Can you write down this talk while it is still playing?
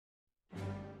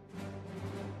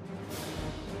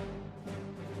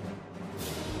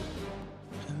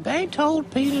They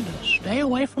told Peter to stay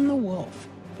away from the wolf,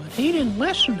 but he didn't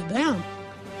listen to them.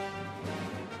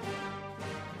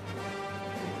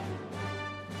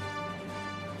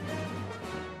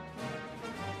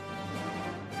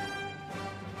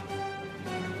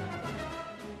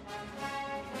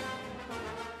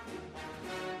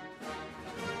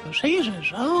 Because he's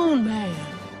his own man,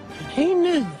 and he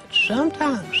knew that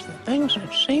sometimes the things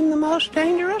that seem the most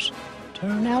dangerous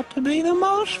turn out to be the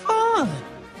most fun.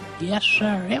 Yes,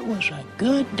 sir, it was a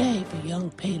good day for young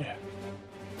Peter.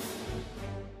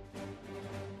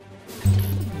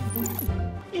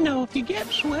 You know, if you get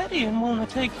sweaty and want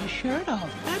to take your shirt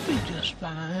off, that'd be just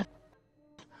fine.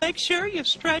 Make sure you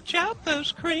stretch out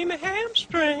those creamy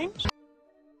hamstrings.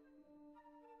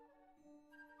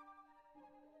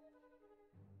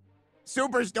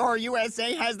 Superstore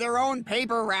USA has their own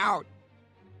paper route.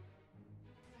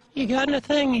 You got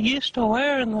anything you used to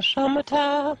wear in the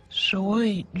summertime?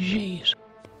 Sweet jeez.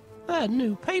 That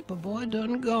new paperboy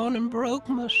done gone and broke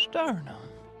my sternum.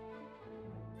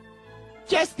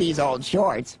 Just these old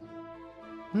shorts.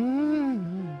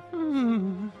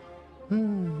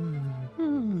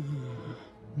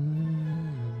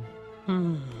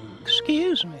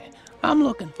 Excuse me. I'm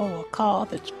looking for a car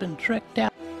that's been tricked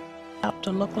out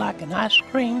to look like an ice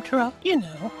cream truck, you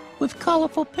know, with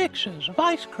colorful pictures of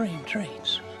ice cream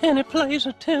treats. And it plays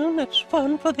a tune that's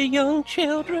fun for the young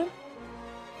children.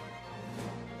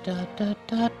 Da da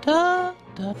da da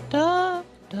da da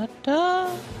da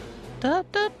da da da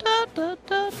da da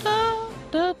da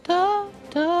da da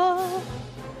da.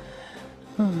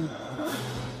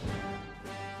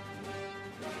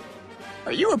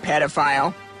 Are you a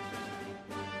pedophile?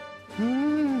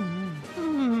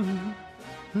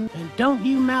 And don't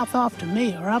you mouth off to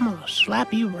me or I'm gonna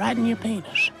slap you right in your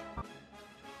penis.